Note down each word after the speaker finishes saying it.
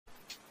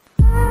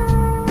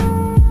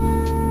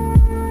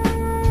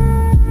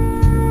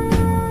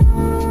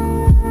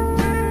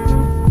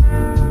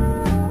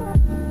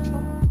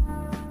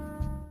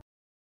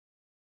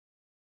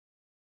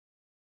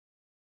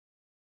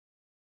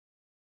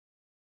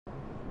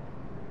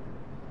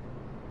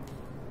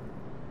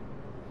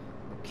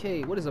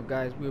Okay, what is up,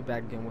 guys? We're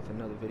back again with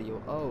another video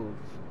of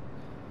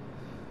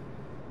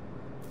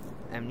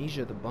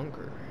Amnesia the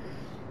Bunker.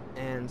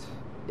 And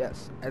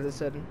yes, as I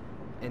said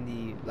in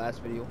the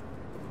last video,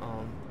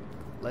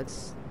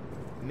 let's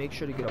make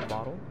sure to get a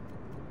bottle.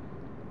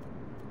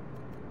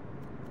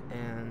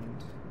 And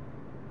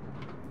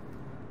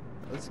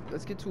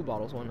let's get 2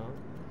 bottles, why not?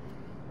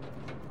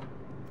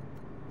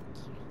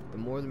 The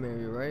more the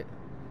merrier, right?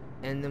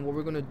 And then what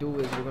we're gonna do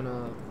is we're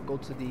gonna go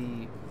to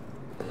the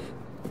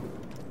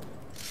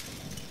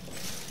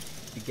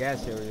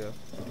gas area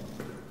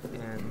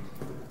and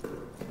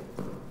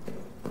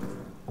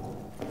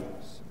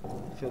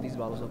fill these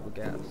bottles up with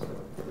gas.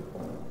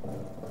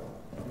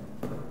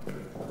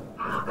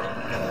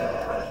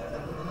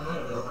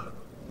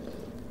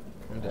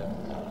 I'm dead.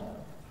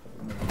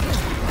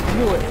 I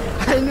knew it!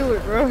 I knew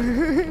it, bro!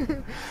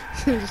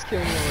 She just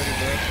killed me already,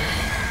 bro.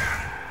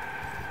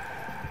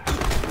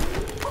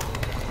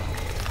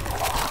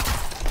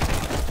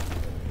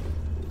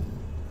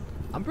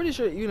 I'm pretty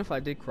sure even if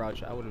I did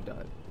crouch, I would have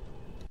died.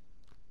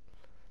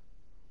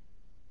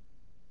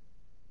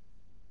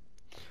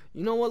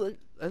 You know what?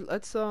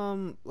 Let's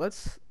not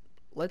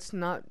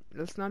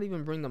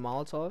even bring the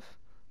Molotov.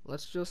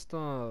 Let's just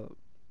cause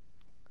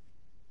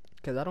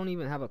I don't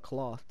even have a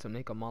cloth to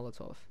make a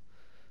Molotov.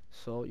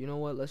 So you know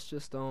what? Let's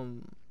just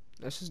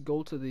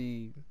go to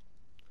the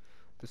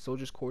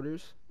soldiers'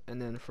 quarters and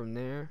then from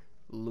there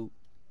loot.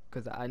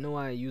 Cause I know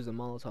I used a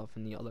Molotov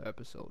in the other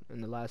episode,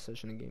 in the last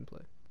session of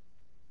gameplay.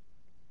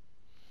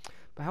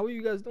 But how are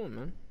you guys doing,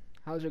 man?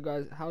 How's your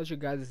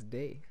guys'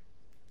 day?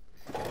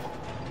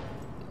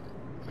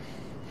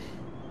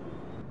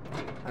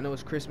 I know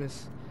it's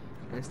Christmas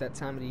and it's that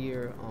time of the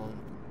year.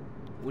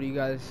 What are you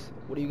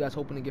guys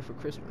hoping to get for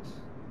Christmas?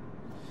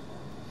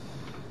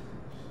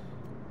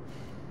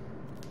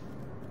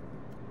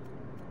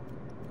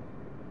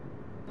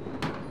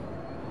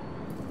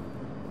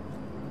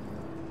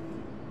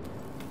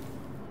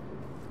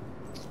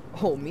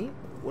 Oh, me?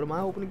 What am I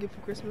hoping to get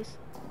for Christmas?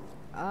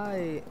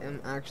 I am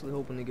actually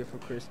hoping to get for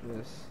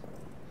Christmas.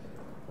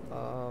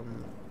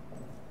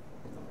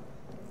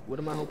 What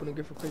am I hoping to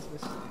get for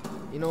Christmas?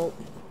 You know,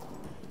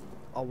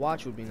 a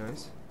watch would be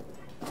nice.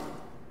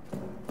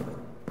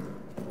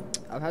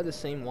 I've had the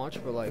same watch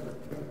for like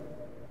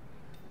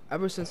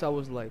ever since I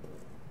was like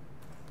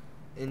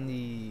in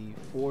the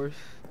fourth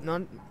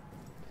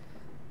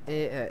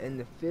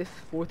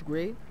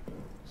grade.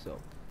 So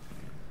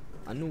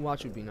a new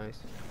watch would be nice.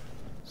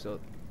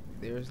 So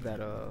there's that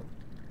oh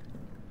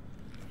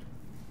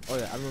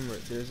yeah, I remember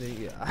there's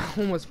a I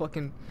almost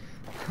fucking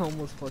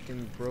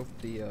broke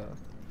the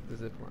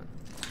zip line.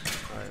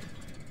 Alright.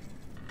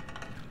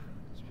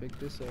 Pick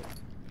this up.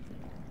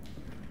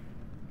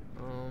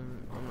 I'm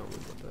not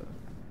worried about that.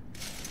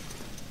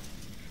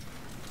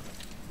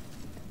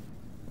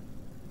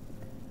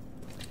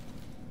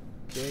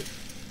 Okay.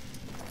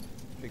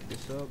 Pick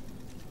this up.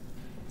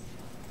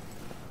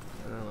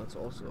 And then let's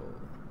also.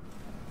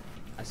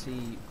 I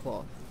see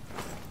cloth.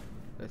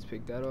 Let's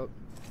pick that up.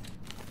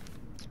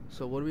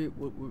 So what we're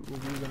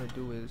gonna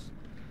do is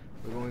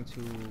we're going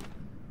to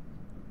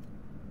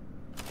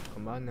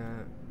combine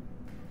that.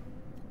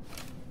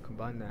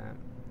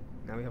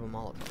 Now we have a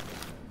Molotov.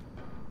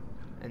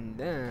 And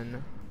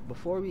then,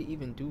 before we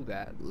even do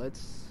that,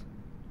 let's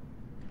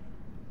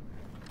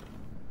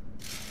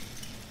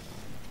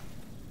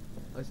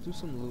do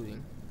some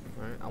looting.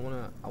 Alright, I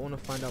wanna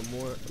find out a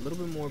little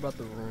bit more about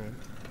the room.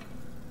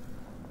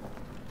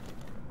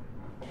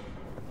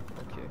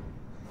 Okay.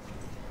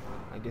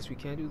 I guess we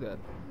can't do that.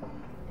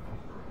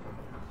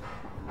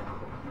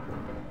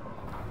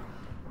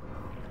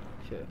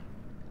 Okay.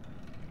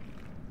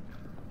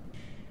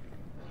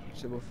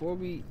 So before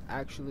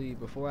I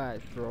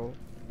throw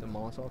the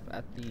Molotov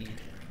at the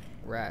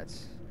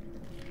rats,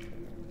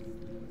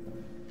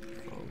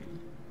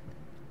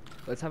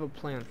 let's have a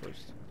plan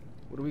first.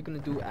 What are we gonna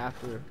do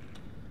after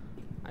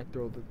I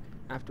throw the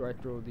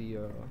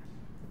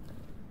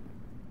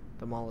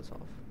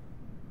Molotov?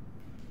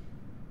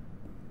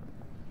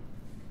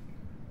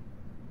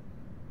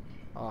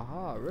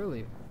 Aha,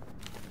 really?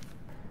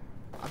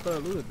 I thought I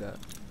looted that.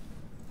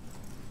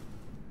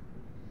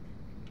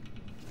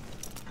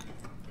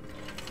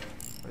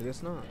 I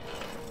guess not.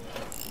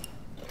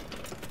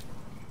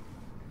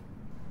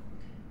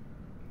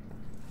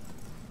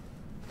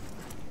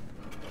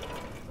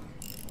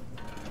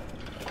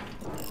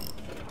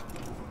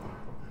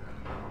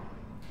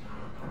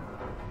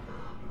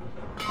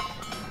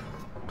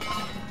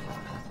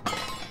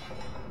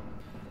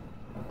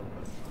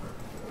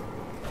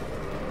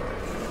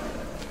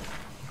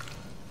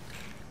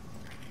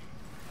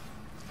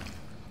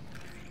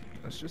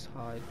 Let's just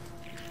hide.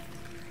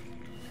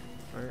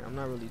 Alright, I'm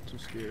not really too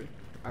scared.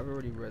 I've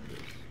already read this.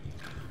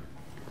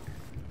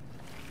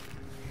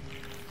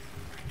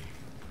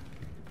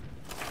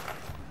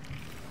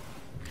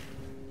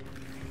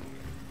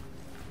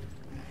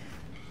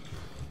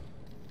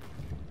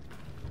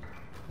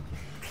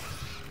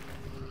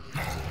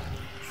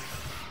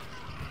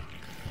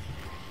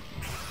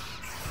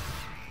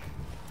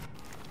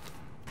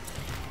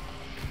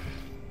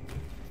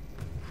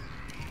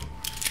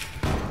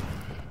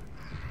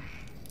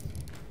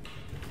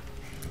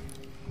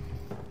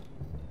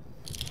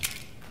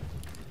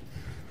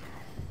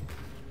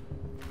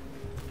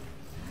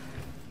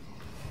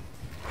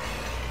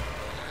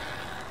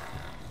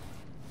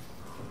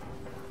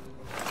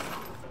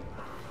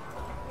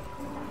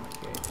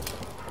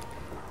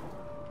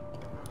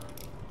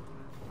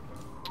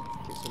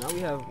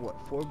 have what,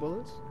 4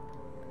 bullets?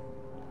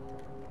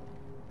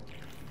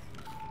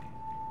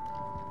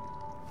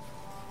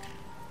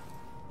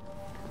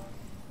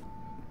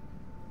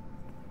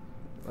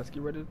 Let's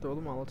get ready to throw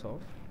the Molotov.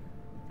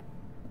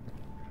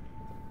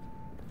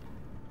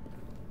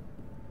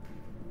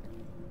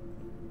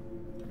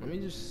 Let me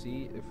just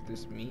see if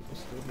this meat is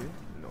still here.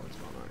 No, it's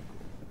not. Alright,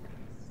 cool.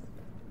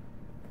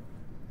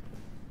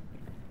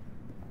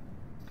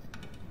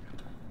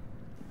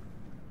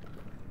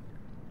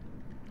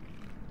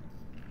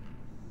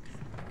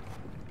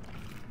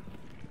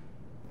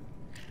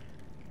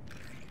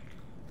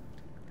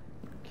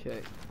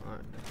 Okay,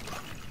 alright.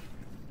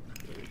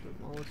 There's the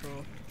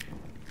Molotov.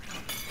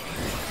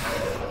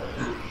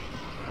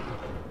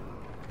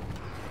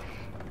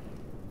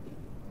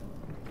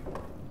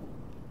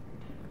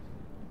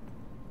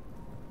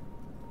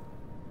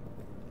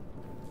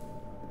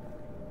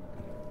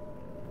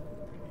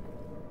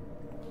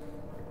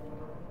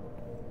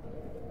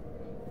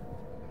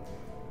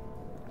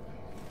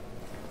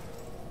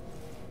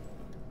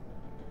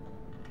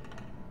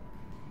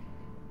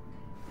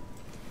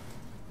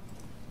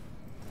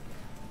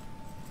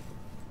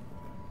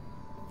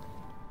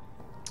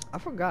 I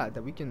forgot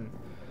that we can.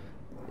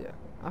 Yeah,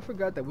 I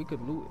forgot that we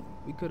could loot.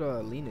 We could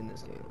lean in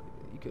this game.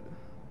 You could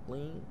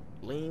lean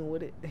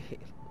with it,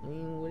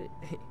 lean with it,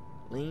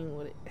 lean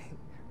with it,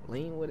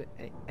 lean with it,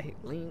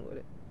 lean with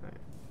it. All right.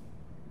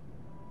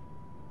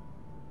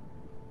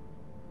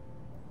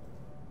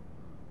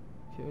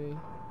 Okay.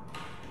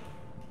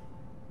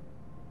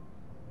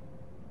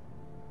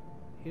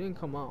 He didn't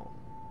come out,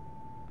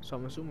 so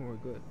I'm assuming we're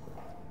good.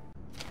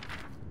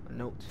 A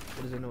note.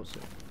 What does a note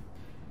say?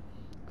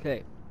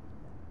 Okay.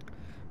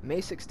 May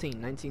 16,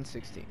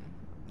 1916.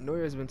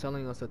 Neuer has been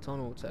telling us the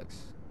tunnel text.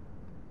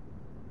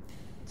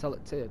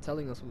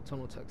 Telling us what the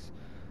tunnel text.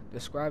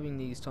 Describing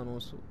these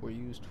tunnels were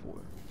used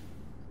for.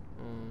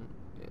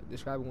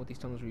 Describing what these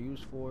tunnels were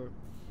used for.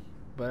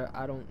 But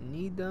I don't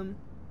need them.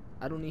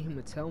 I don't need him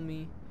to tell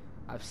me.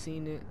 I've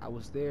seen it. I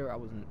was there. I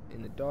was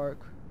in the dark.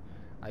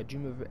 I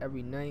dream of it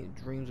every night.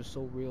 Dreams are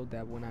so real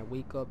that when I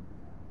wake up,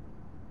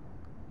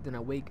 the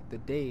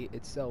day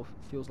itself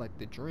feels like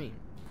the dream.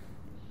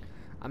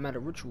 I'm at a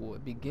ritual.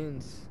 It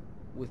begins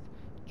with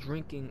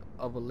drinking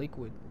of a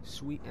liquid,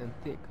 sweet and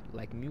thick,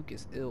 like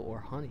mucus, ill or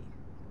honey.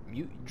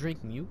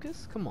 Drink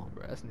mucus? Come on,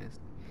 bro. That's nasty.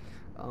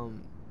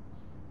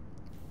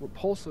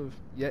 Repulsive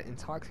yet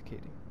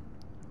intoxicating.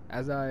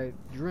 As I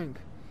drink,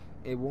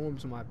 it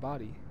warms my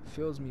body,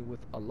 fills me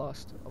with a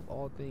lust of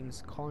all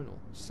things carnal,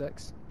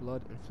 sex,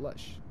 blood, and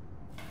flesh.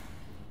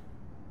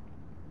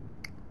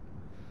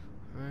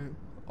 Alright.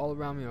 All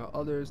around me are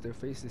others, their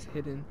faces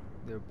hidden,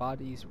 their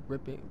bodies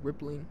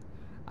rippling.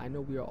 I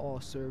know we are all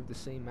served the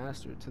same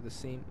master to the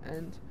same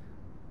end,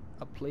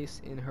 a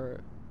place in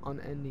her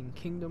unending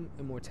kingdom,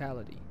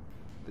 immortality.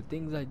 The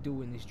things I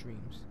do in these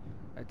dreams,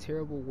 a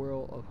terrible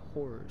whirl of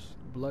horrors,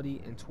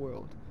 bloody and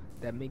twirled,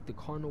 that make the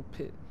carnal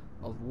pit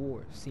of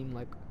war seem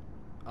like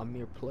a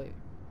mere play.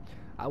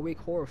 I wake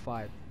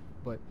horrified,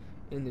 but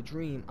in the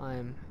dream I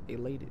am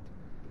elated.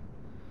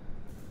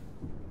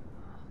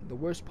 The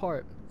worst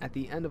part, at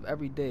the end of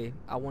every day,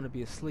 I want to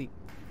be asleep.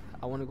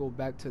 I want to go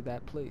back to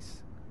that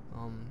place.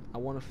 I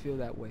want to feel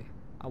that way.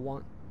 I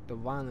want the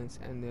violence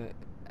and the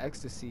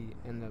ecstasy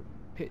and the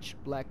pitch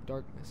black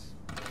darkness.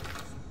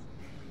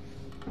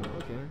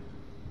 Okay.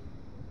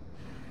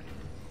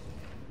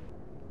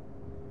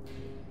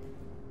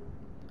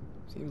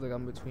 Seems like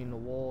I'm between the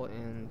wall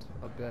and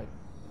a bed.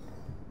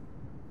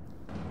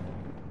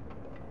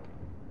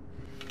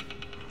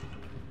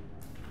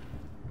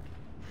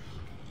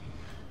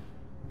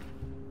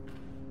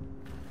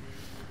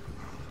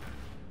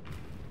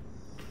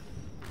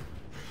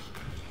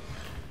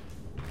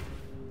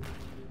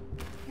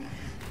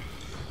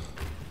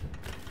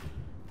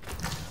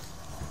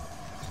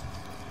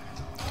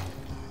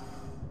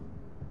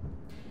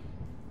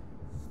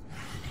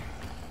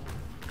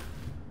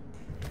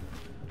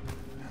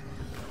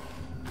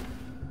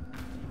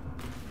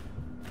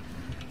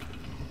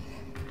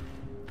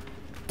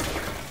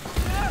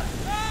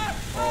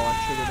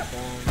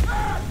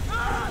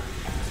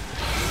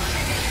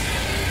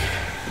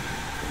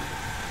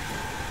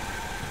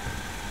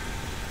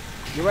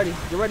 Get ready,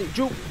 get ready.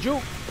 Juke,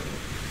 juke,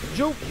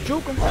 juke,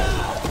 juke him.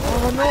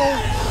 Oh no.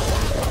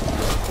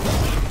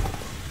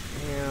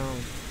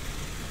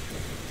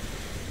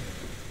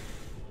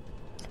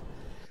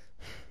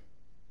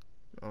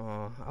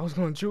 Damn. I was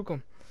gonna juke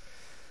him.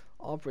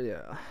 Oh, but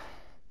yeah.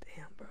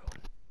 Damn, bro.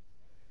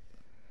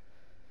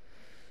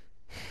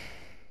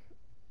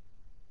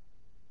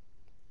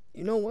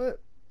 You know what?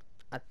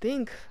 I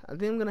think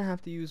I'm gonna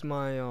have to use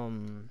my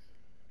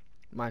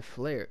my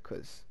flare,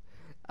 cause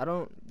I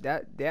don't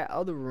that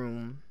other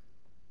room,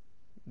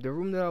 the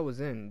room that I was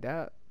in,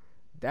 that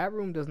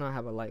room does not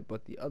have a light,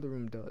 but the other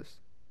room does.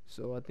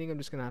 So I think I'm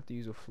just gonna have to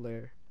use a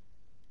flare,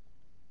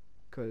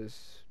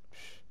 cause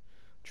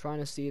trying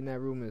to see in that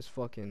room is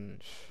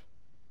fucking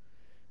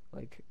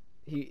like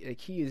he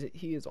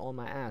is on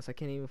my ass. I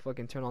can't even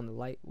fucking turn on the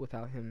light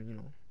without him, you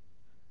know,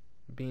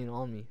 being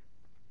on me.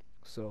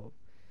 So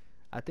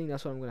I think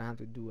that's what I'm gonna have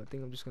to do. I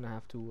think I'm just gonna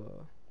have to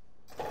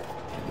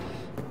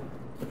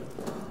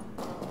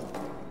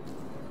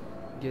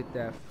get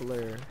that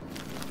flare.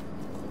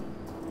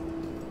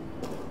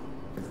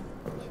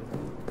 Let's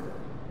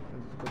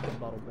put the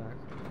bottle back.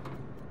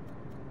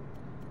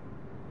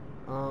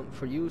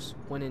 For use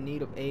when in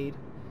need of aid,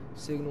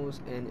 signals,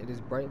 and it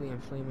is brightly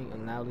and flaming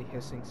and loudly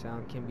hissing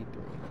sound can be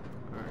thrown.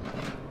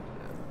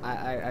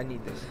 Alright. I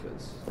need this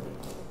because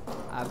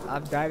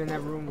I've died in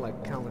that room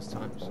like countless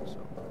times.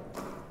 So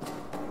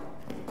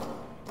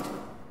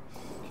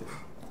okay,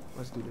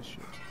 let's do this shit.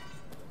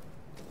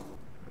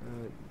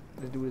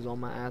 This dude is on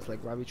my ass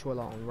like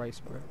Ravichola on rice,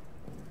 bro.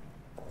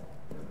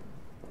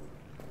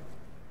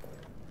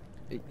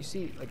 You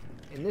see, like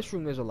in this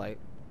room there's a light,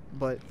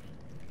 but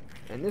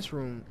in this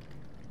room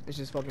it's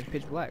just fucking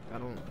pitch black. I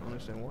don't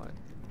understand why.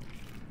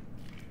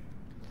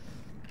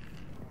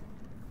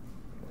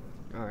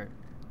 Alright.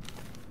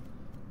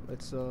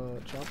 Let's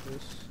chop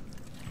this.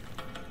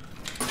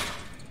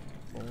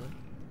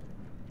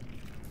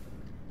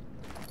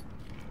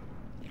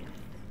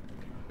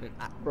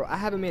 Bro, I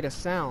haven't made a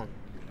sound.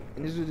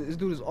 And this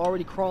dude is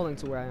already crawling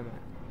to where I am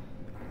at.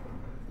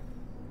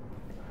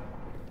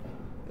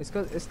 It's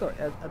cause it's the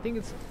I think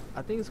it's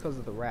because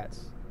of the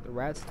rats. The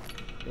rats,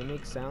 they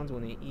make sounds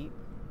when they eat.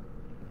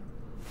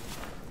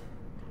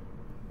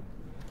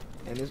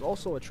 And there's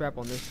also a trap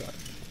on this side.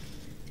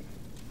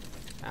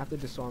 I have to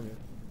disarm it.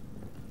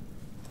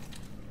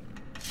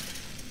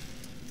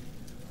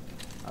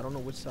 I don't know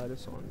which side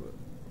it's on, but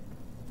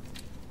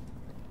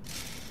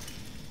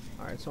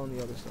alright, it's on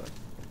the other side.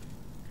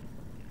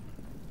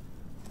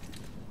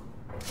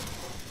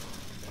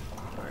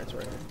 Alright, it's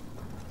right here.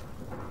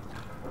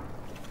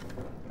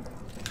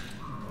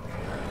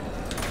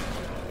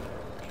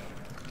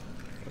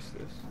 What's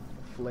this?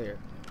 A flare.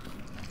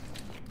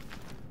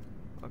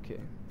 Okay.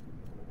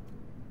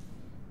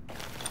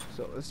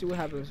 So let's see what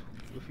happens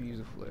if you use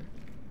a flare.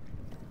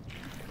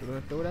 We're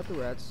gonna throw it at the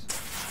rats.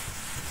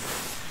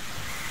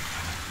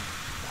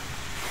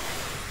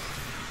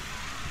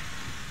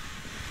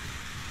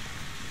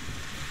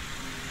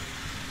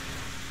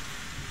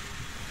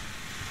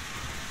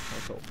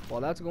 So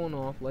while that's going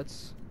off,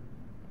 let's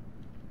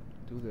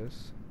do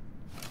this.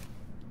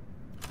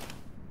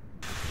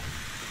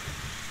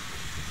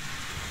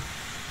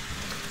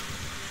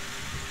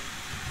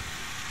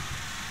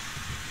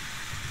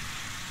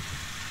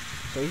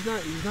 So he's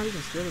not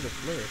even scared of the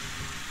flare.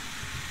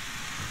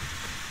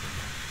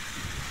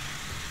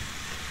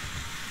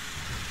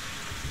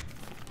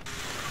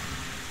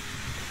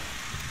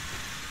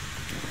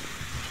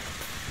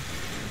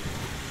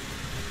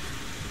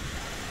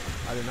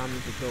 I did not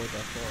mean to throw it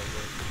that far,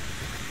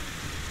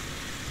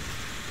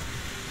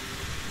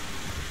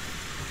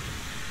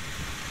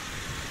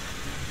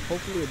 but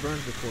hopefully it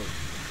burns the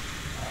corpse.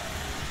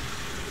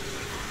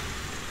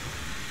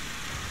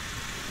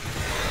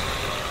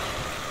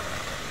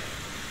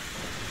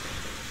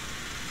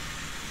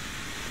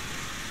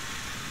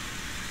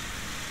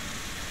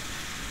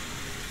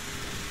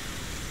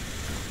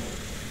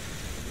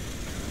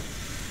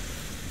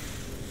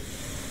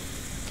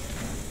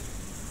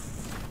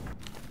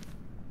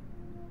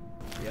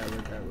 Yeah, I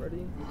got that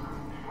ready.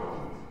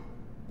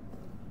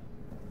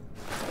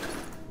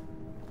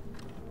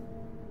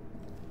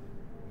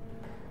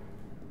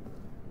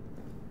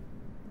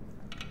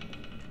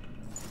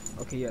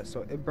 Okay, yeah,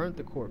 so it burnt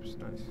the corpse.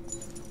 Nice.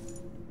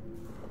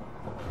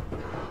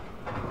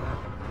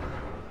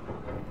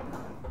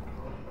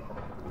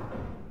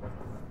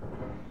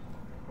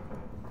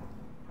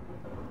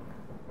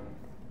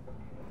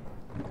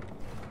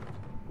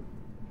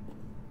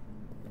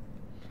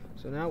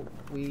 So now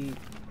we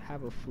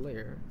have a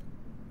flare.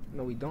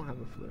 No, we don't have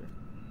a flare.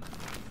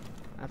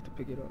 I have to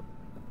pick it up.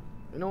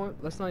 You know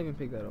what? Let's not even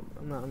pick that up.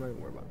 I'm not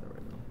even worried about that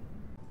right now.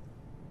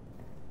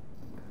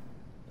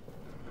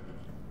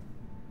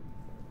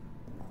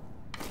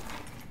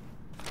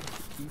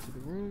 Key to the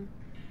room.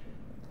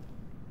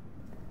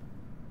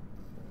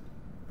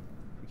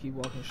 We keep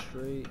walking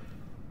straight,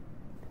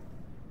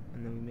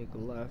 and then we make a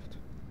left.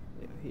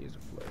 Yeah, here's a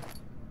flare.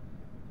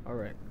 All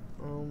right.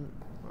 All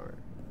right.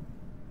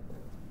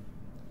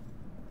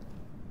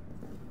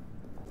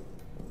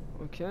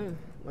 Okay,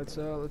 let's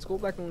go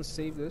back and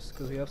save this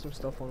because we have some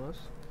stuff on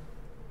us.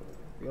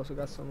 We also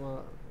got some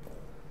a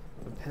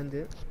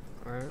pendant.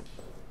 All right,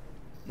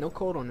 no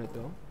code on it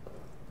though.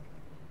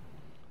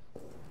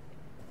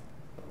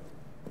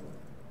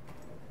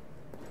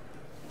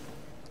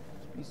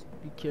 Just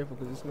be careful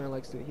because this man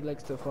likes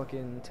to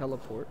fucking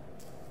teleport.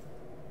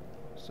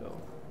 So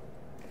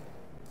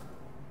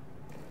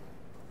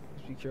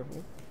just be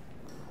careful.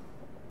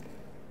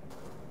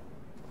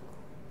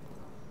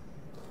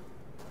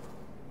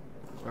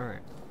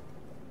 Alright.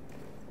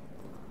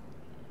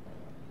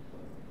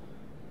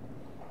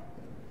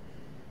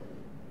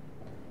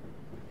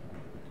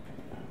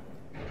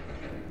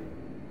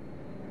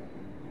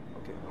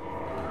 Okay.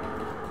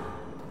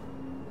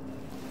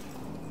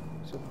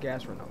 So the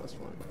gas ran out, that's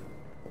fine.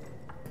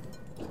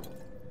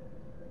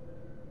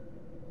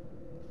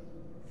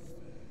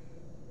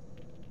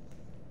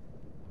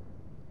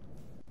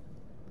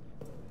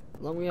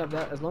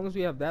 as long as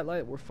we have that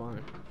light, we're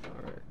fine.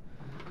 All right.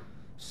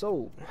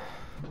 So,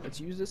 let's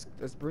use this.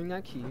 Let's bring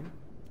that key.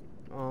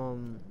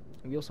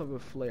 We also have a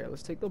flare.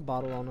 Let's take the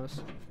bottle on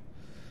us,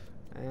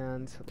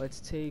 and let's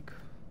take.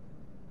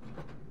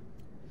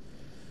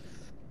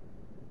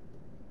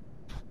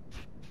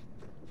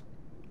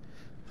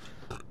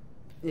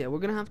 Yeah, we're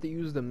gonna have to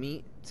use the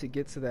meat to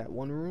get to that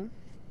one room,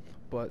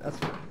 but that's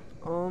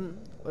fine.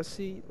 Let's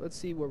see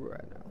where we're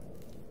at now.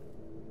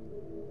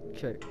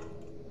 Okay.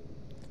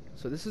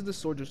 So this is the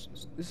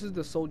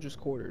soldiers'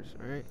 quarters,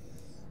 all right?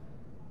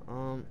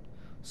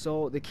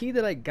 So the key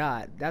that I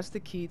got, that's the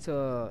key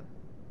to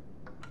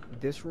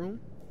this room,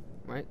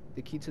 right?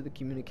 The key to the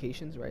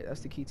communications, right?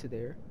 That's the key to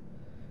there.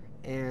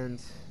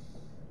 And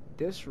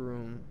this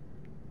room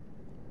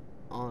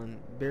on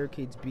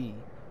barricades B,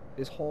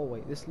 this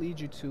hallway, this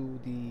leads you to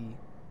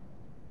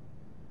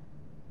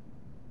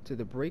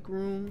the break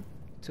room,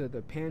 to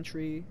the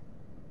pantry,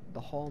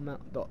 the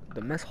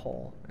mess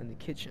hall, and the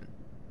kitchen.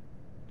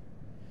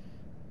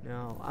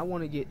 Now, I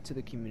want to get to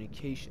the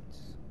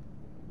communications.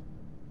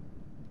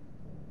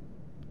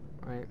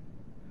 Right?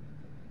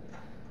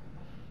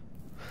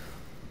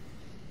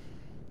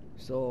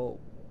 So,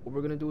 what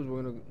we're going to do is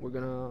we're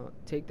going to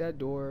take that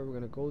door, we're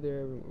going to go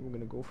there, we're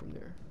going to go from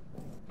there.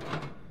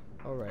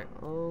 All right.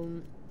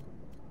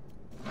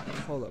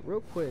 Hold up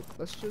real quick.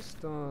 Let's just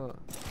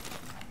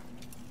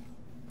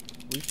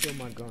refill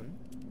my gun.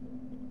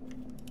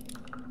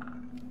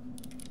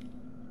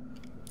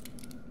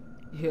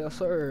 Yes,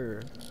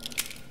 sir.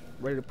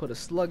 Ready to put a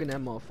slug in that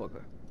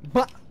motherfucker.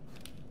 Bah!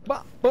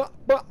 Bah! Bah!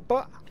 Bah!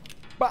 Bah!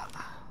 Bah!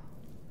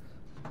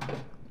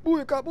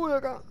 Booyaka!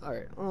 Booyaka!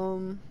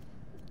 Alright,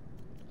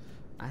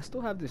 I still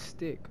have this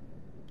stick.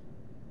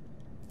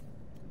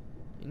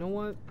 You know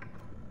what?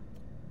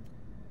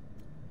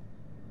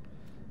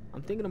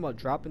 I'm thinking about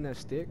dropping that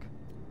stick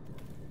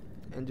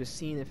and just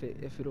seeing if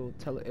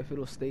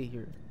it'll stay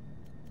here.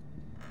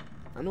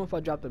 I know if I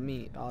drop the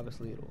meat,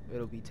 obviously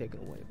it'll be taken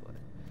away, but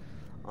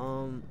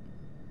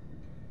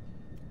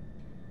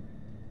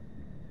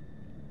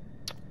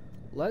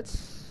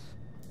let's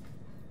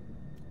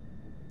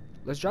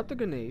drop the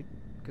grenade,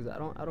 because I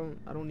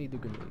don't need the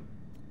grenade.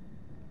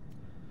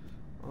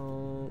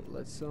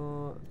 Let's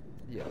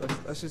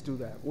just do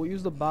that. We'll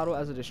use the bottle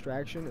as a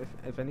distraction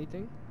if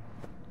anything,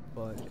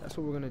 but that's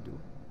what we're gonna do.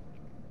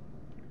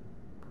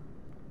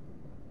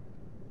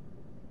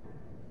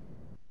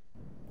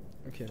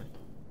 Okay.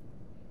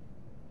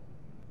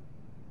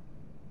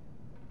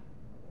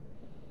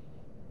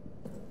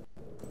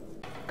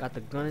 Got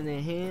the gun in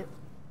their hand,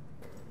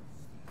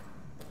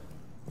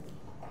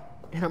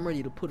 and I'm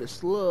ready to put a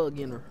slug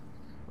in her.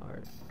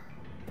 Alright.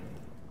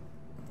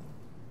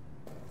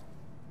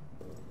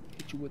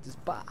 Hit you with this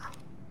bar.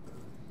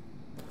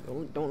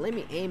 Don't let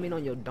me aim in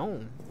on your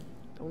dome.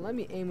 Don't let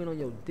me aim in on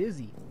your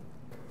dizzy.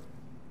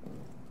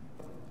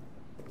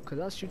 Cause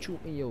I'll shoot you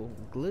in your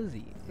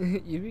glizzy.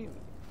 You mean?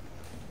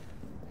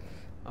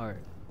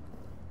 Alright.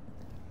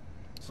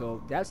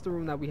 So that's the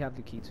room that we have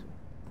the key to.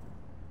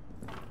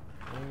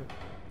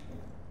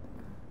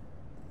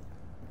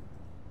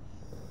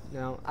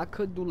 Now I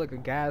could do like a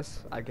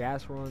gas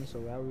run, so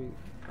that way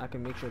I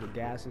can make sure the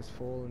gas is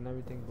full and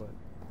everything, but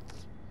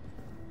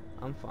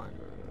I'm fine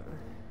with it.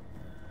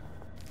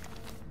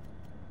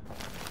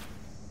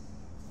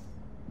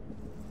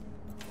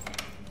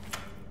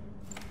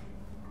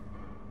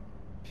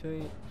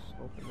 Okay, let's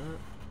open that.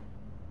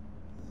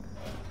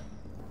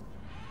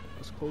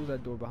 Let's close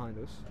that door behind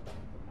us.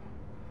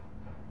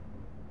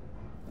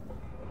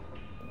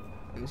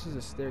 And this is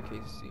a staircase,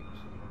 it seems.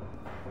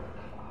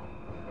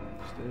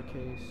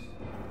 Staircase.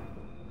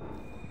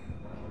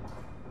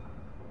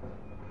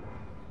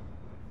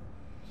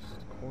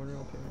 Corner,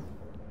 okay.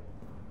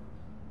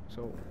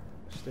 So,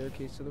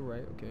 staircase to the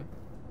right, okay.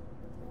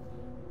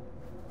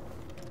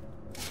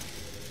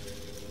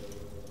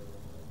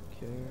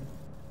 Okay.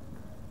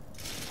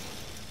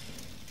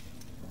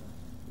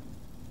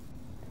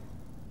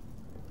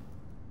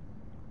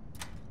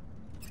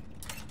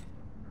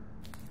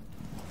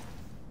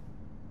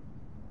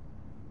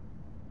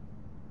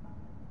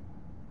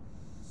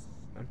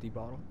 Empty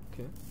bottle,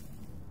 okay.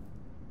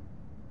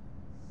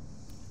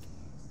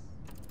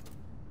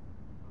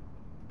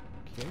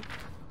 Okay.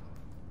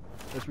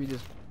 Let's read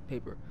this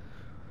paper.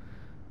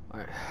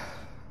 Alright.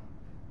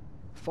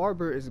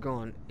 Farber is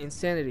gone.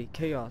 Insanity,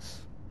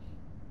 chaos.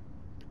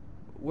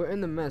 We're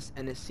in the mess,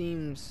 and it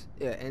seems,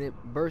 and it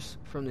bursts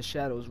from the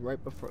shadows right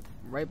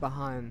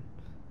behind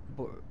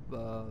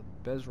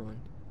Bezron.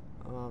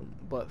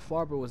 But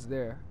Farber was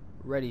there,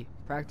 ready.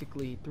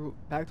 Practically threw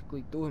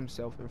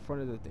himself in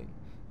front of the thing,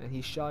 and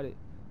he shot it,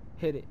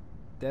 hit it,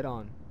 dead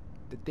on.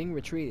 The thing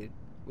retreated.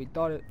 We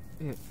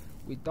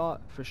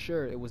thought for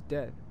sure it was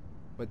dead,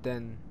 but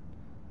then,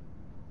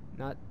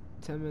 not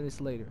 10 minutes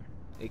later,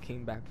 it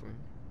came back for him.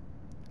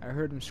 I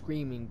heard him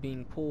screaming,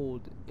 being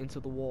pulled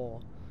into the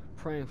wall,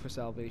 praying for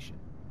salvation.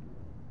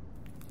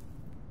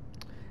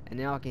 And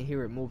now I can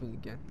hear it moving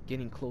again,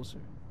 getting closer.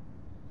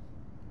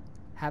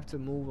 Have to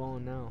move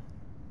on now.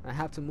 I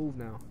have to move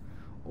now,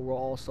 or we'll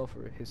all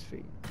suffer his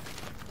fate.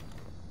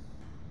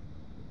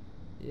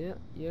 Yeah,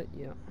 yeah,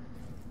 yeah.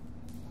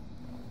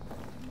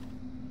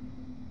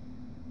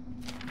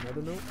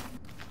 Another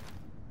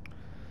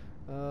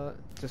note.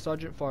 To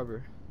Sergeant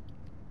Farber.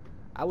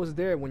 I was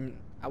there when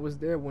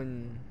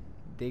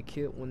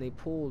they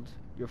pulled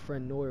your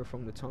friend Neuer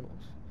from the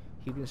tunnels.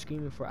 He'd been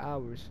screaming for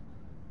hours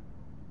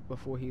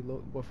before he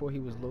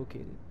was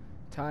located.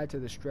 Tied to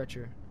the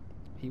stretcher,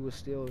 he was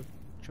still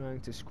trying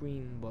to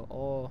scream, but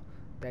all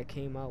that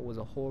came out was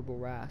a horrible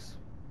rasp.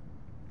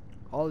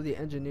 All of the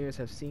engineers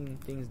have seen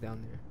things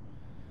down there,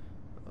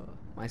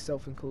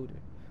 myself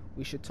included.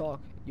 We should talk,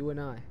 you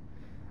and I,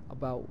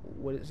 about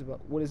what is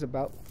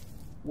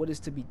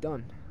to be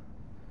done.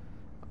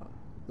 Uh,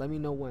 Let me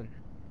know when.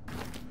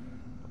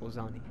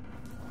 Ozani.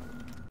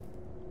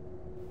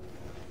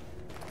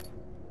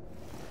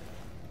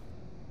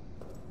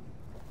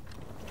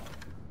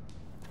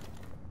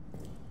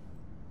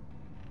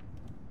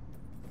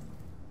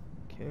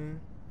 Okay.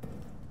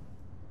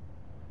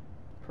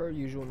 Per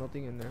usual,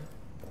 nothing in there.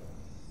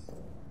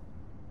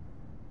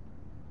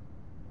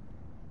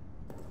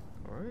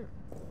 Alright.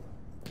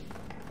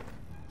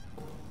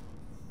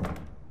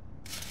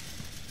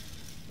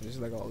 This is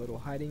like a little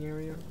hiding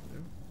area. Yeah.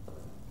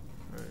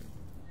 Alright.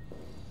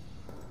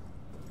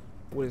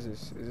 What is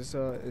this? Is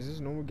this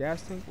a normal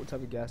gas tank? What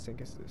type of gas tank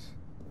is this?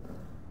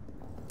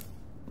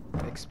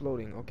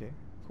 Exploding. Okay,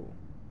 cool.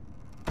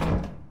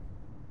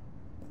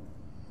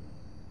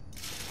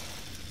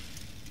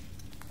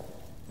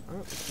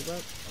 Alright, let's go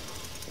back.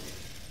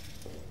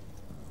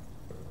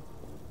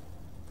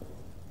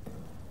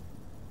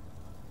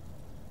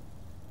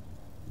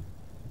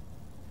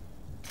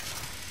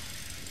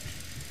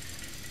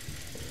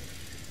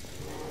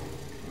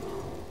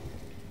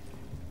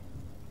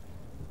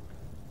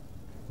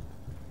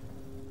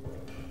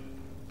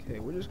 Okay,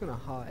 we're just gonna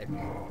hide.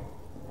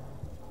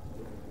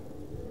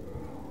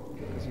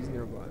 Because he's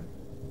nearby.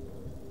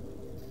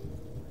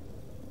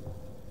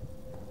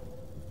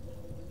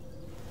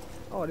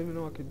 Oh, I didn't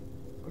even know I could.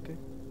 Okay.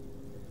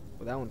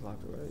 Well, that one's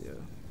locked, right? Yeah.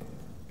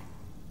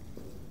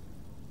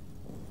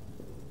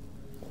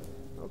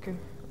 Okay.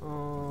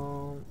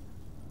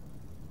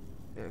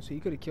 Yeah, so he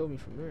could have killed me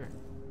from there.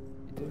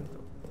 He didn't, though.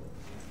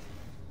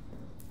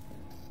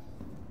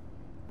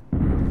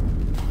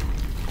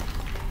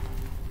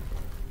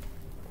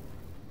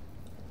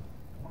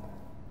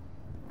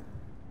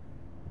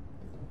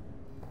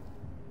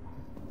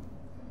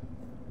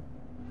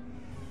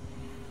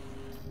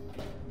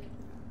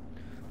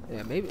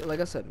 Yeah, maybe, like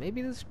I said,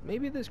 maybe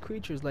this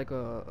creature's like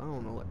a, I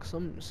don't know, like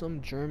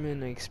some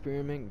German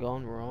experiment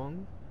gone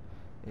wrong,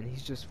 and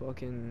he's just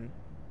fucking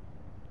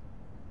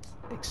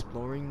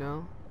exploring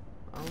now.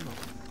 I don't know.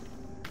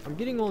 I'm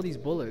getting all these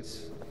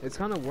bullets. It's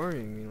kind of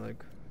worrying me.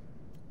 Like,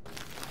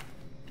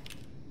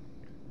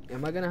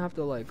 am I gonna have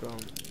to like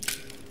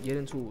get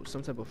into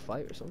some type of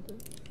fight or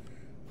something?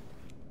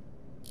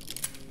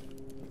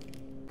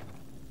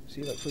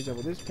 See, like for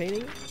example, this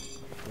painting.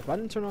 If I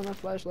didn't turn on that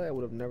flashlight, I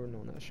would have never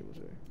known that shit was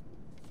there.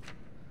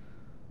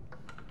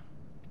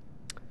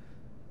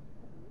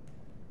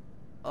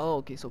 Oh,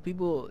 okay. So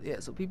people, yeah.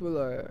 So people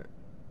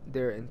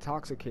they're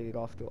intoxicated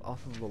off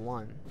of the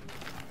wine.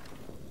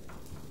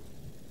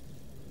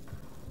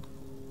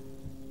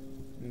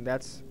 And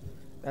that's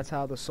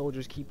how the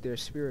soldiers keep their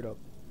spirit up,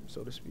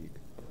 so to speak,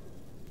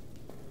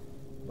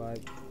 by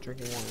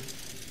drinking wine.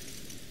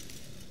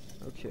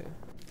 Okay.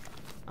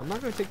 I'm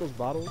not gonna take those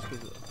bottles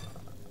because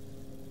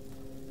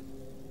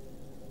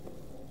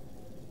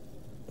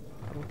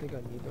I don't think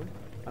I need them.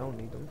 I don't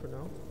need them for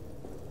now.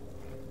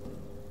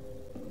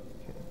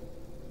 Okay.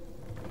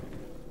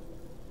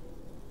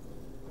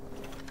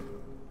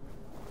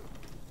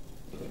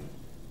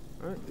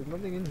 Alright, there's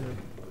nothing in here.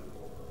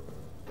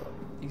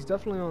 He's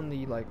definitely on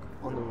the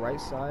right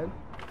side.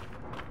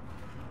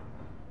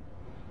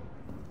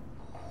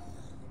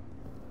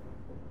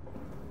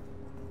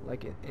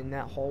 Like in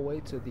that hallway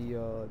to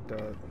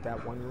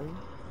that one room.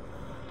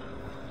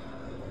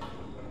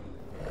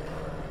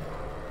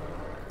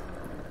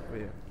 Oh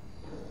yeah.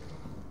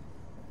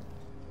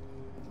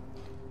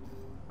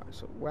 Alright,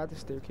 so we're at the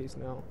staircase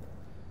now.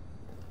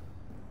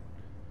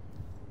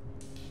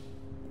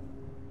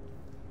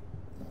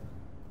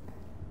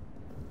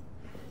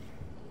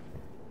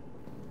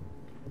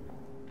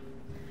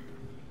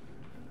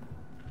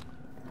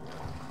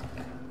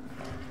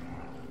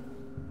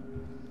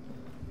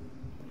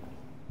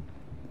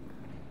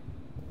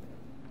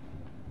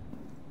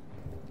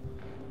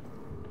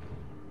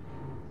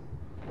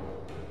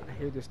 I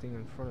hear this thing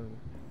in front of me.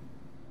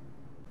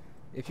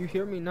 If you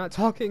hear me not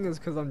talking, it's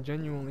because I'm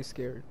genuinely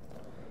scared.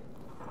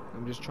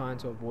 I'm just trying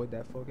to avoid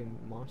that fucking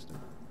monster.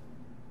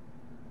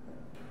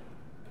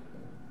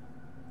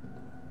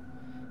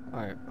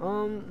 Alright, yeah,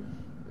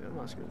 I'm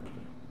not scared.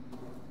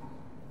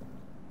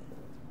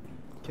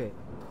 Okay.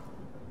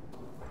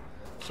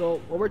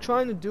 So what we're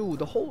trying to do,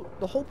 the whole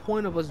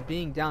point of us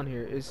being down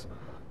here is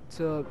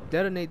to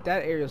detonate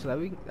that area so that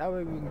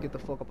way we can get the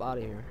fuck up out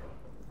of here.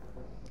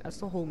 That's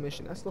the whole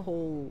mission. That's the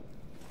whole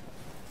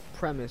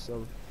premise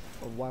of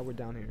why we're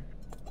down here.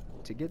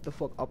 To get the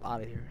fuck up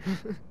out of here.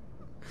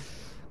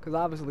 Because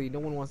obviously no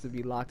one wants to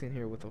be locked in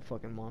here with a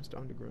fucking monster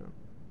underground.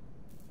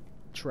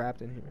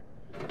 Trapped in here.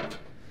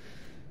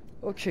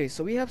 Okay,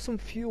 so we have some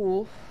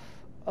fuel.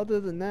 Other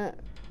than that,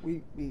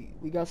 we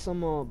got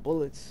some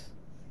bullets.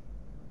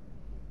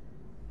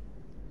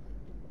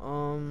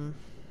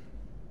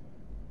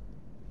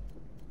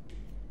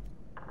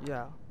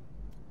 Yeah.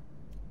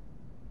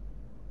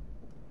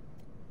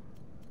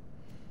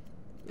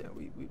 Yeah,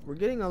 we're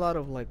getting a lot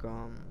of like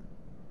a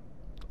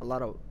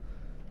lot of,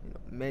 you know,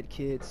 med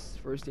kits,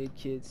 first aid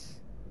kits,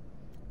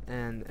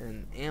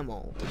 and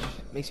ammo,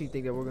 which makes me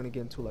think that we're gonna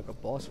get into like a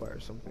boss fight or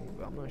something,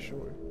 but I'm not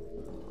sure.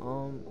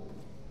 I'm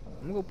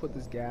gonna go put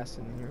this gas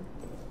in here.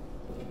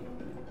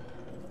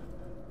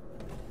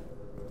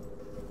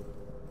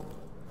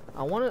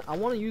 I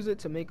wanna use it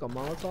to make a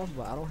Molotov,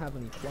 but I don't have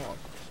any cloth,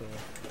 so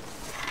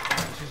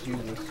let's just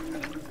use this.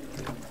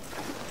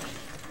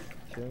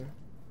 Okay.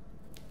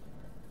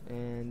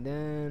 And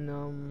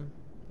then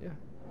yeah.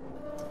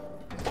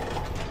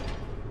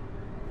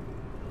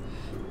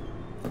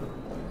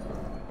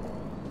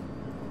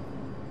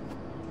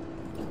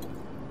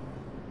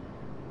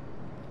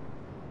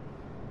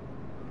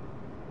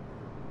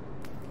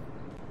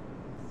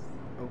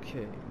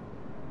 Okay.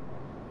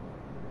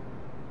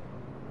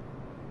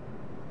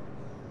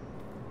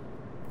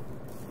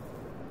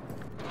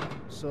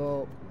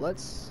 So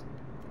let's.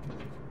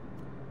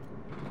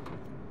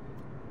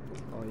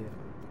 Oh yeah.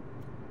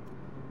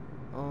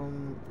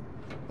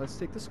 Let's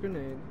take this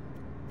grenade,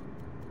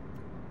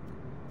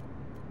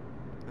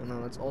 and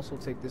then let's also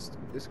take this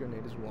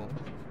grenade as well.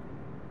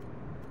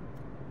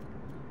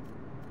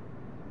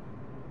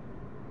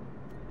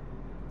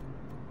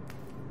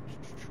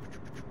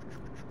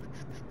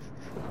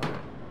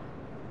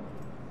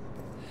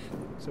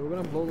 So we're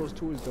gonna blow those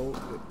two doors.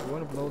 We're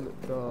gonna blow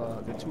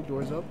the two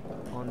doors up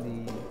on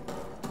the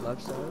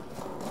left side.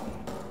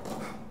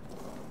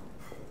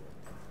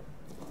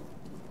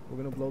 We're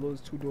gonna blow those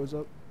two doors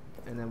up,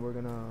 and then we're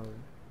gonna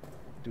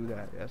do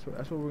that. That's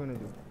what we're gonna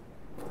do.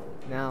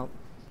 Now,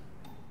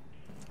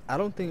 I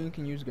don't think you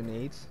can use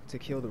grenades to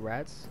kill the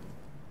rats,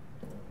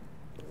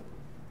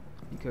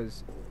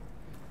 because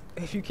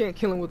if you can't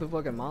kill them with a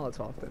fucking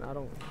Molotov, then I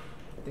don't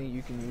think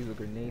you can use a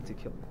grenade to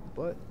kill them.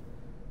 But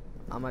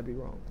I might be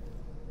wrong.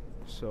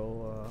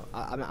 So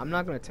I'm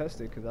not gonna test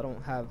it because I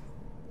don't have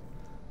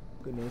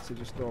grenades to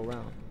just throw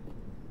around.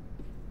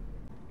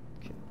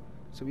 Okay.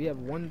 So we have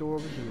one door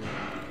over here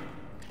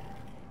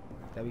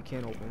that we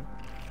can't open.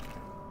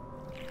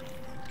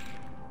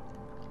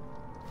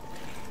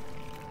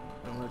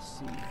 And let's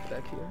see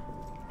back here.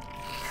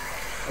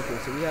 Okay,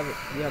 so we have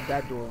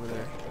that door over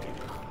there.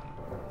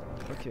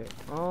 Okay.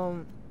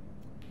 So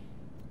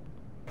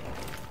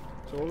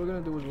what we're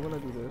gonna do is we're gonna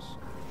do this,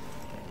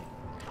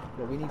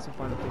 but we need to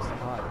find a place to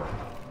hide.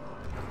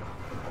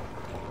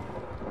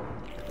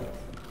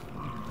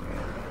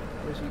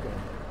 Where's he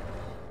going?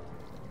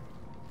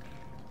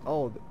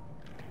 Oh,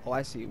 oh,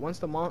 I see. Once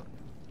the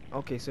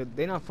okay, so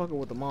they're not fucking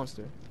with the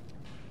monster.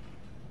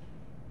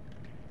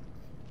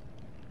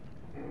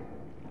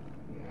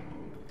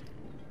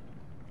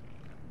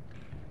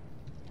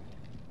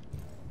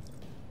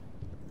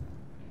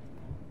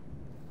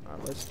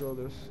 Alright, let's throw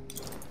this.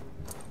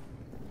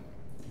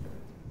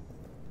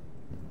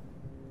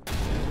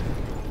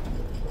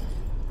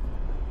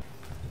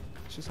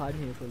 Let's just hide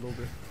in here for a little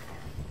bit.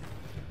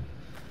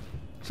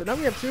 So now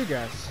we have tear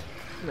gas.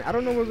 I mean, I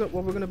don't know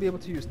what we're gonna be able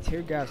to use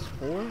tear gas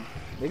for.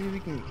 Maybe we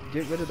can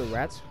get rid of the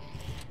rats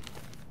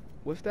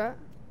with that.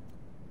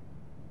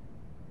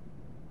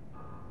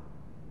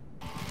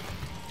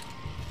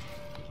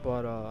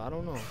 But I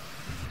don't know.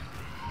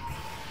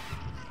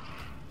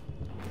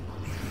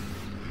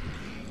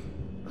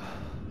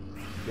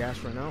 Gas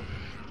ran out.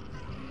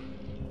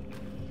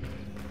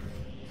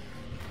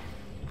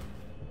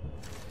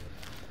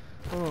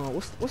 Oh,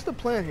 what's the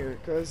plan here?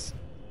 Cause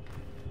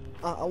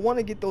I want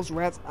to get those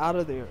rats out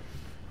of there.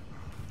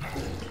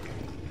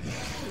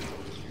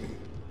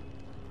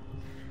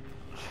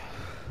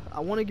 I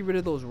want to get rid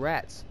of those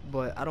rats,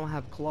 but I don't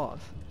have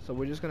cloth, so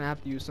we're just gonna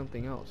have to use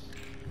something else.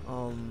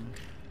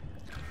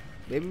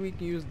 Maybe we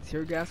can use the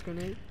tear gas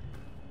grenade.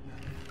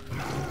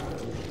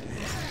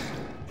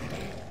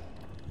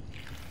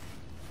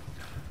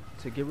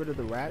 To get rid of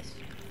the rats.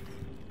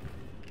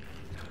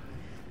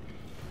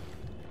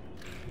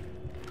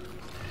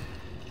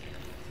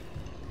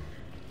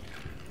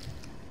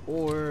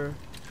 Or,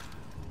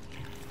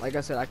 like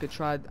I said, I could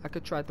try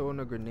throwing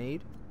a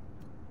grenade.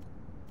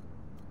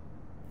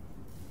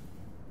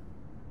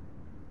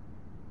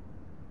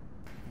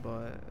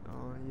 But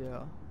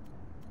yeah,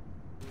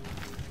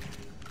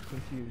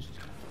 confused.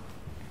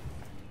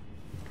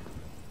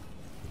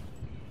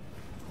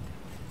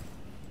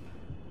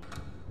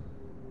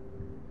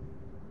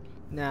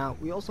 Now,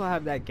 we also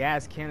have that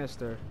gas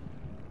canister,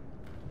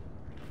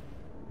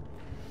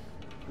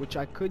 which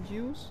I could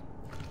use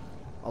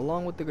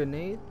along with the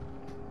grenade.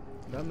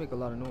 That'll make a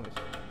lot of noise.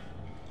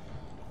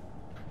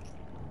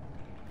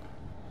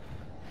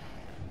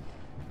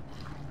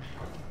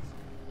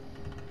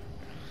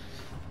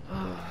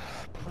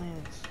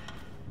 Plants.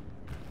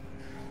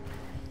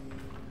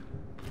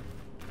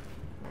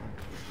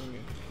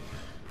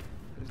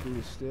 Dude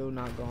is still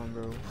not gone,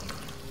 bro.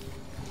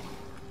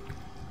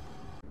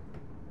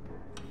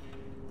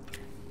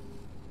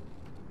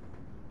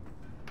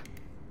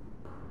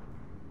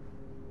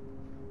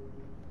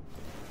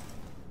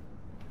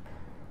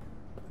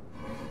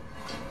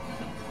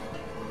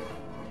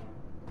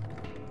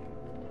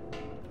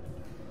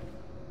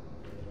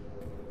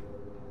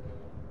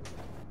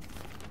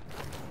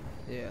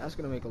 Yeah, that's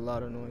gonna make a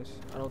lot of noise.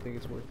 I don't think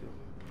it's worth it.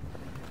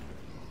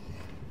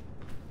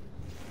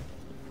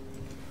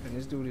 And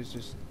this dude is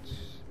just...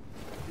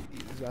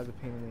 This guy's a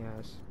pain in the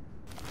ass.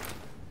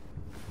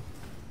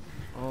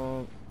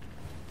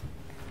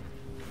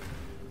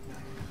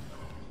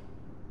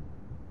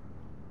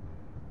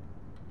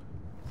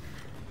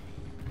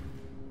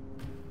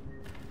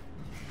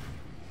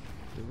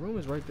 The room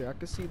is right there. I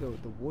can see the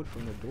wood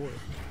from the door.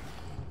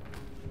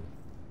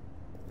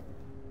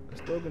 I'm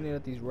still gonna get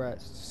at these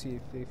rats to see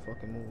if they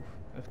fucking move.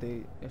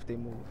 If they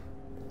move.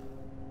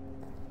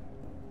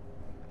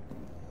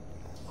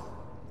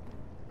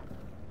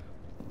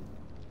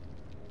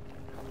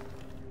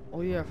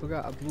 Oh yeah, I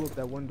forgot. I blew up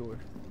that one door.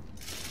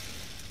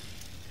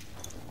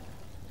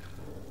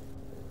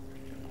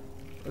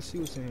 Let's see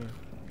what's in here.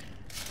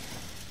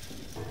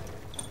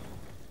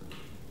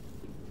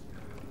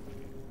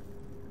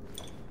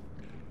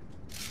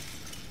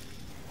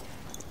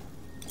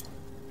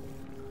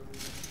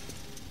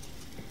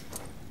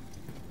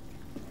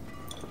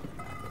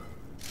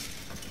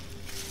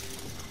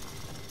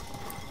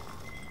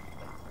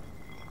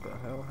 What the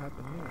hell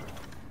happened here?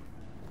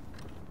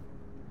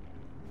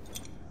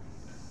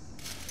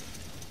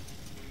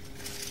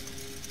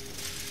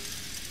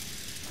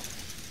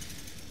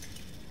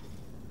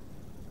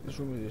 This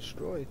room is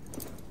destroyed.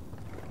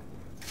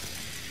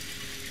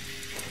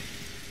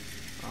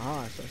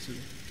 Ah, so I see.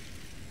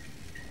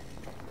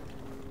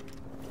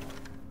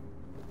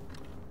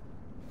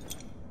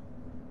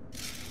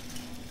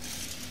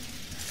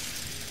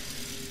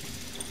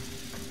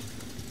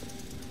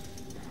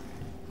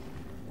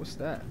 What's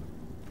that?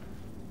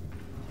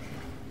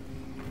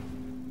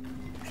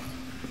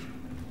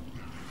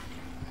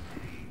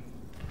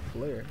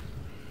 Flare.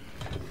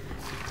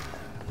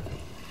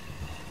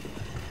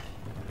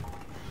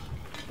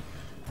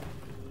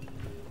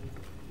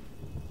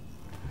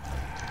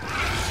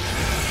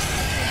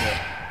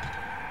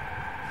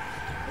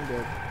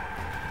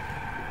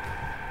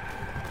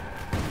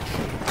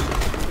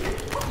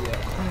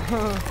 Oh.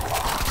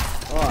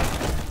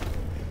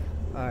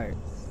 Alright.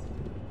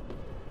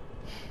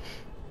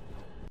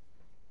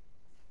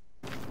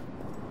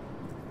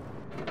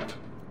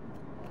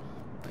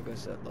 Like I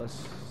said,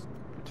 let's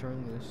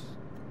return this.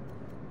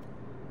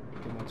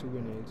 Get my 2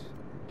 grenades.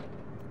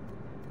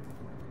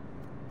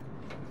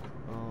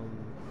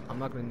 I'm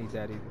not gonna need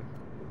that either.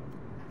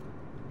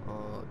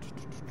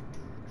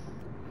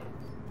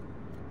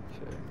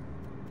 Okay.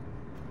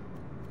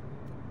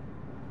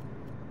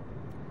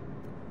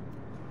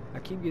 I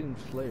keep getting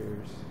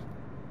flares.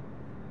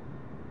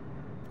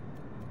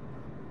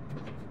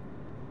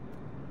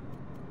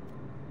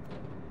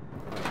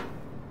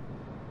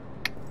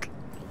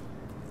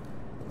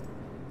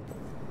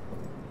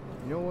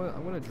 You know what?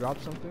 I'm gonna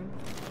drop something.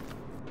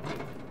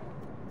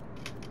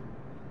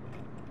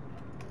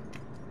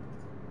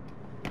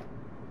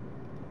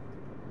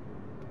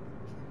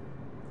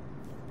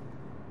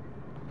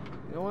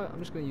 You know what? I'm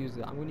just gonna use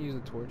it. I'm gonna use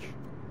a torch.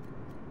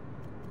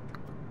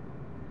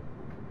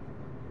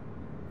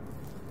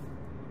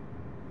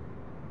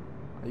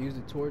 I use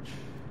the torch.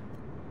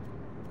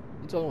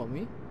 You talking about me?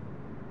 You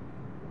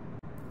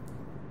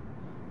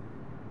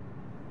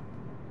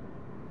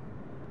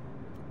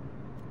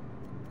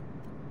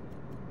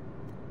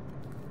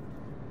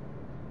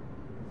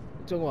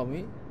talking about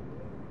me?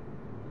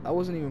 I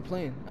wasn't even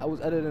playing. I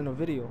was editing a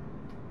video.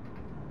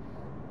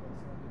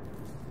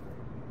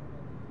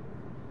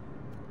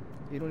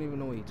 You don't even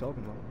know what you're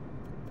talking about.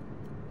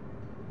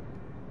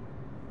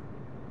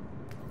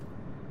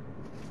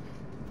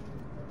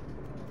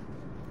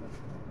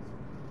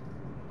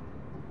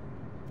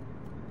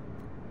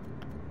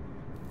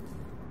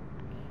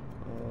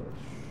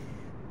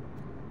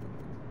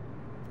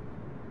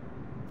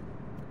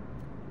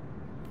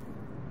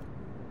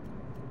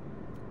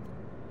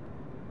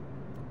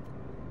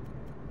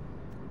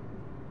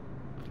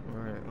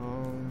 Alright,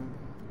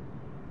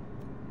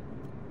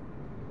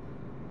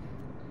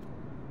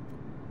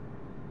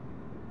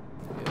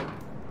 yeah,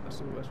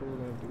 that's what we're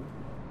gonna do.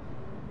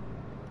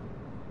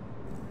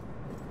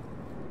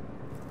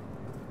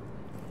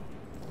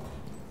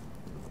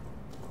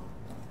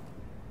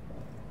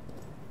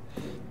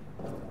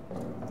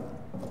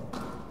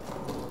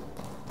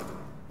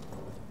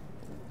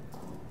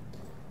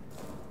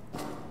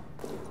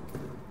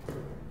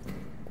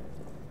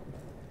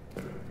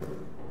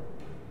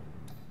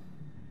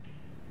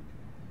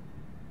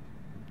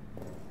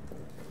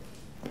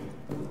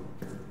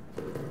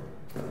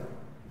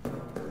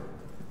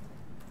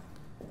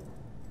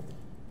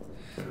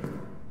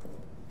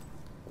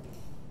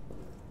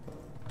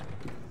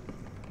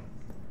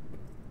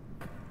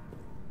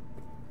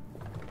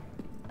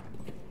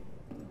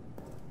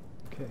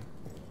 Okay.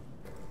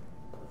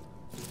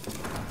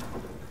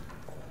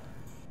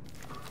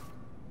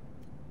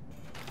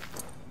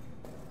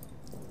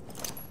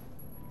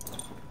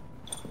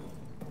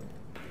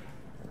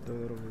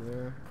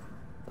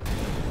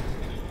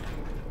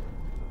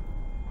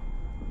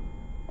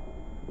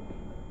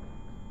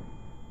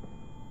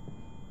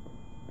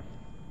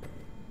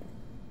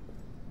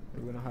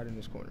 gonna hide in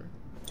this corner.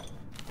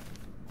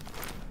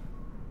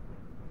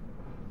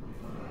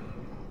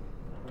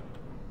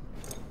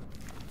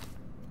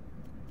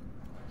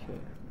 Okay.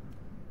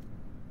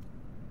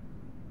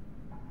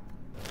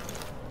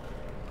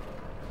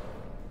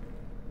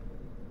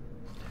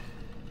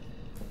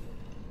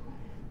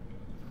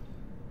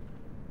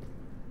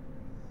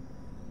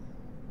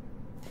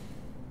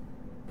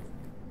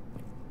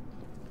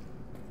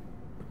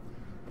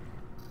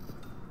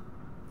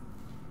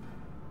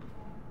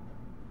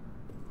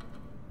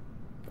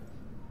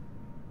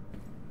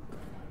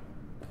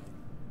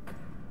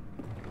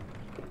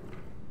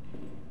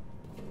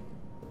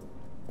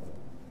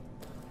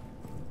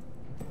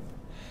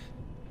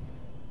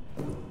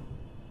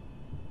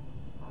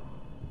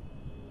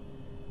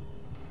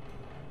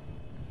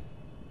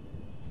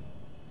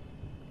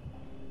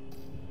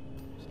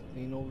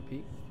 Lean over,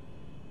 Pete.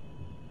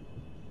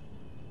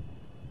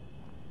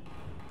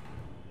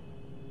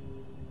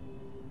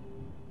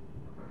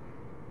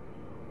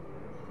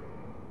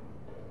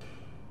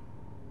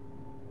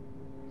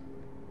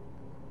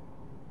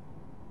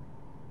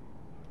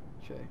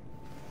 Okay.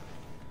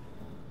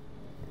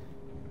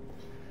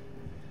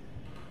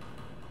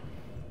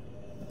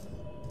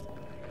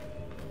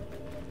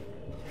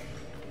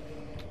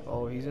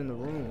 Oh, he's in the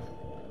room.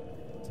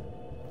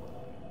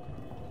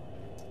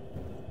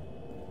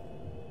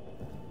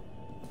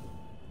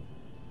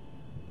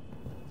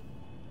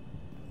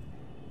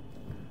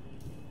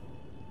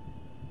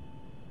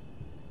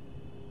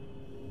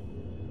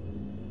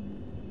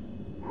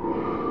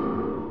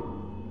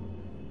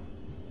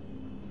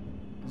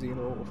 Is he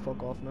gonna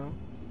fuck off now?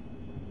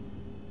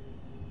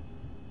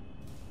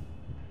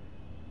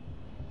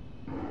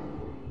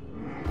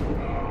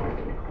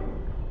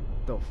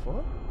 The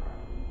fuck?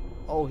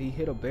 Oh, he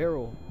hit a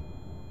barrel.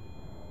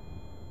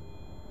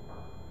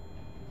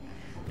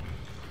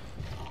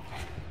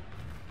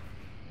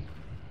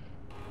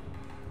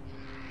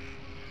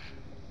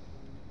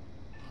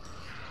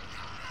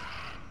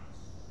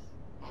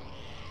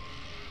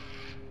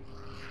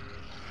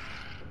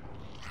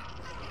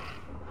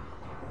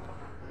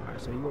 Alright,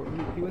 so he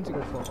went to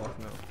go fuck off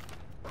now.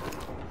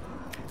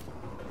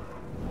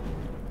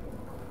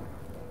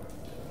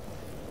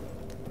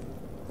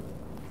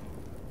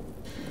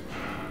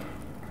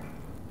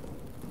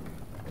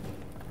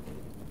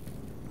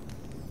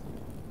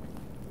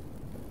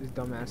 This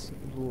dumbass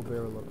blew a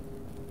barrel up.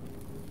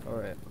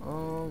 Alright,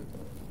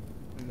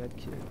 med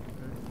kit.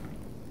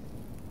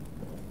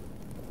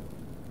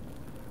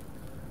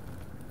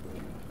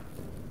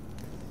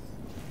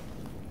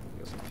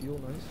 Got some fuel,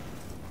 nice.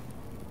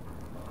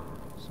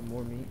 Some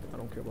more meat, I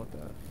don't care about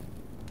that.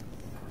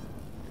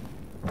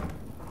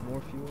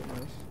 More fuel,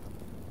 nice.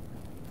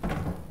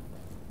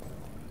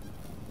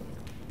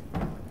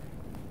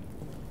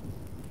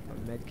 A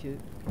med kit,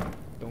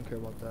 don't care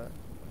about that.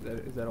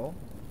 Is that all?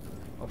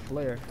 A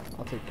flare,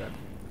 I'll take that.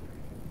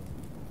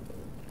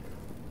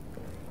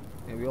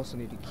 And we also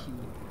need a key.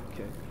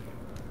 Okay.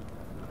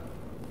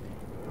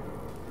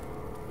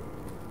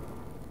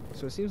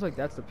 So it seems like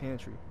that's the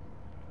pantry.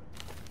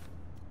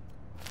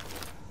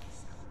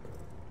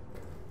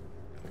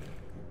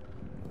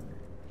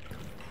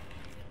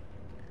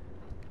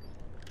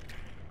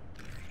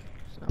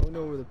 So now we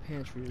know where the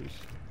pantry is.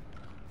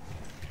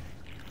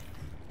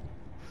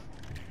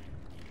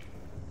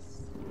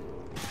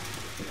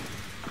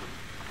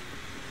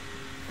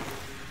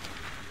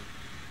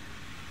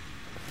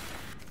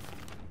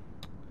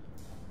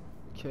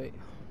 Okay.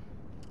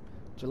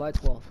 July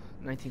 12th,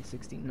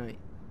 1916 night.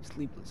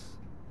 Sleepless.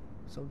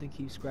 Something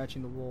keeps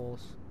scratching the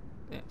walls.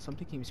 Yeah,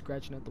 something keeps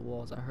scratching at the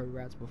walls. I heard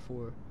rats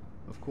before,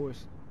 of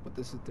course, but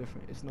this is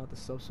different. It's not the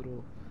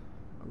subtle,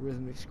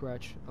 rhythmic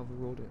scratch of a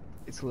rodent.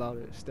 It's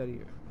louder,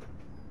 steadier.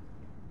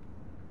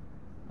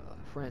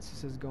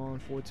 Francis has gone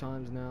 4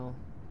 times now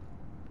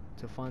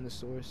to find the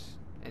source,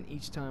 and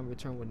each time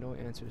returned with no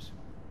answers.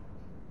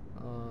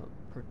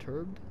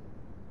 Perturbed?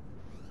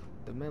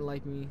 The men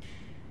like me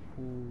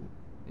who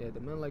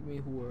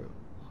were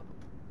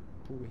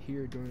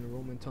here during the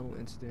Roman tunnel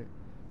incident,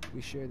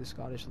 we share the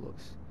Scottish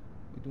looks.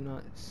 We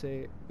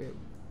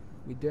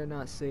dare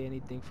not say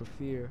anything for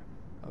fear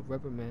of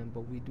reprimand,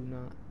 but we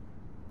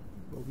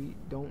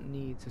don't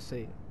need to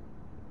say it.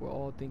 We're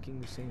all thinking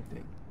the same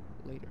thing.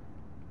 Later.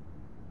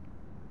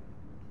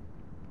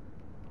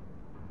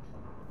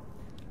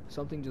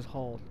 Something just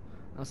hauled.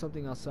 Not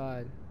something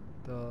outside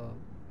the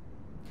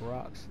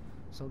rocks.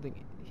 Something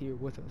here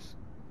with us.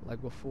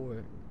 Like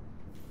before.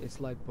 It's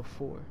like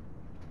before.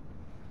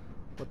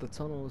 But the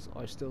tunnels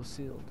are still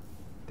sealed.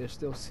 They're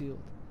still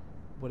sealed.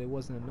 But it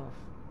wasn't enough.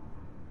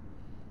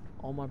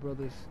 All my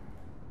brothers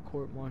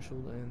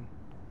court-martialed and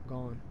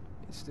gone.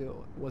 It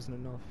wasn't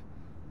enough.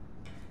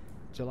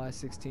 July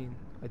 16.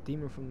 A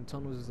demon from the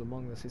tunnels is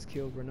among us. It's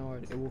killed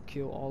Bernard. It will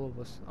kill all of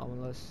us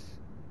unless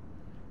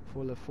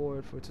for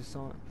Lefort, for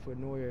Toussaint, for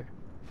Neuer,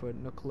 for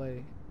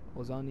Nuclé,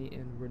 Ozani,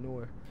 and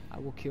Renoir. I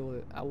will kill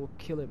it. I will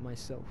kill it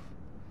myself.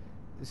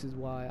 This is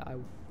why I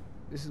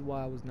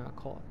was not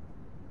caught.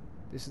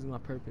 This is my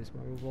purpose.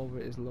 My revolver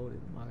is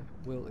loaded. My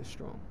will is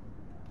strong.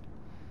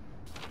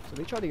 So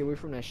they tried to get away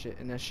from that shit,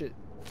 and that shit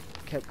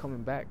kept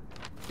coming back.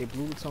 They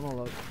blew the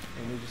tunnel up,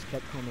 and they just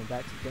kept coming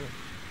back to kill him.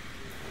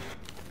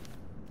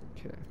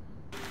 Okay.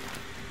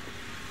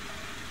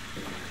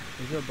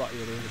 Is there a bot?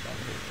 Yeah, there's a bot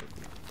here.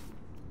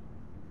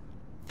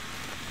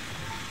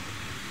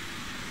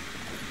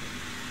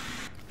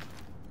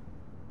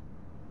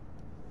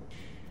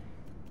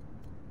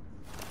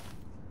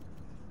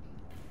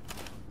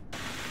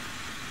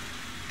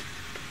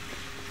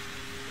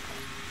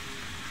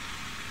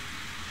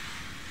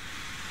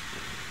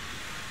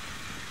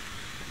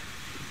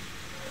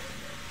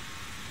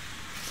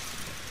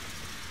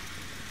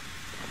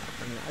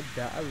 I mean,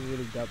 I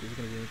really doubt there's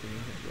gonna be anything in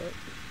here, but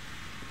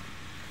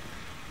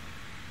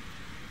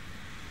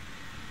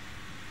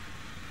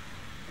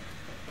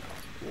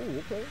oh,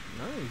 okay,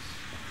 nice.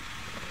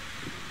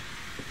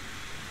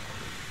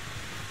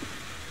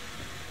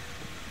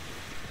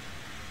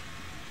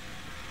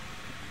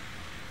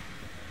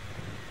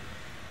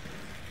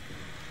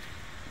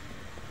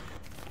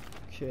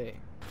 Okay.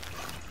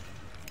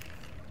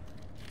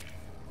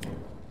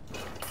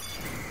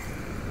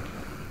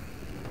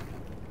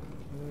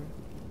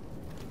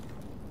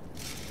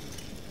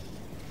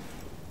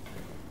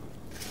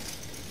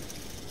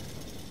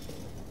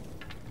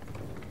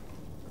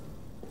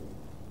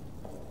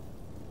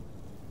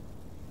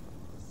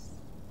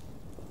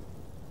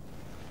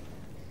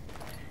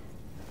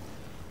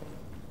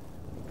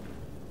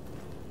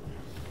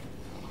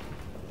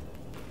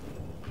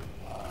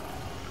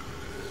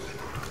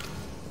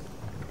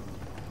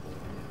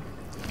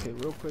 Okay,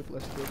 real quick,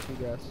 let's do it, you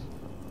guys.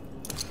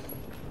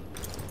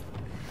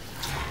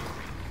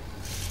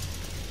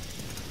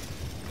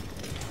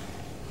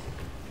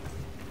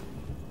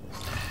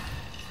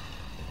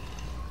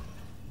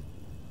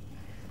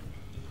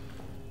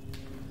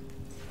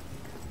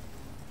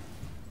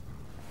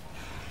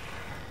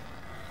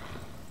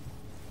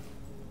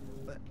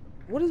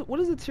 What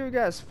is the tear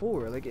gas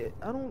for? Like,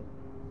 I don't.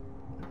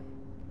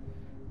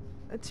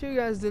 That tear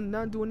gas did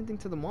not do anything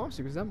to the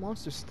monster, because that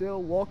monster's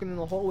still walking in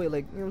the hallway.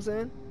 Like, you know what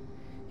I'm saying?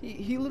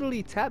 He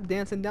literally tap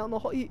dancing down the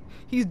hall.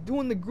 He's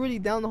doing the gritty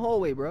down the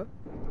hallway, bro.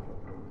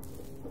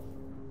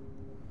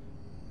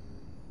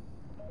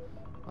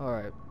 All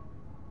right.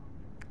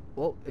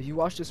 Well, if you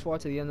watched this far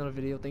to the end of the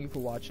video, thank you for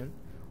watching.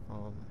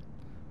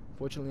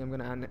 Fortunately, I'm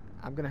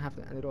gonna have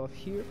to end it off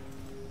here.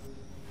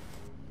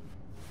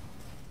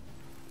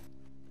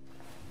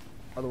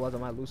 Otherwise, I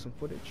might lose some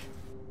footage.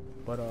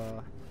 But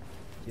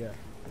yeah.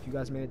 If you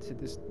guys made it to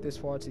this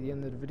far to the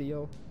end of the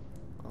video,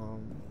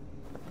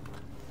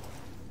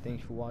 thank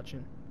you for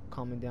watching.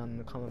 Comment down in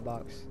the comment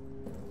box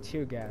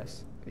tear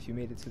gas if you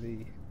made it to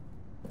the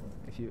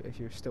if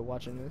you're still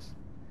watching this.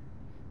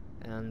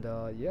 And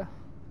yeah.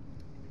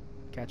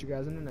 Catch you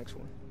guys in the next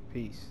one.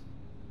 Peace.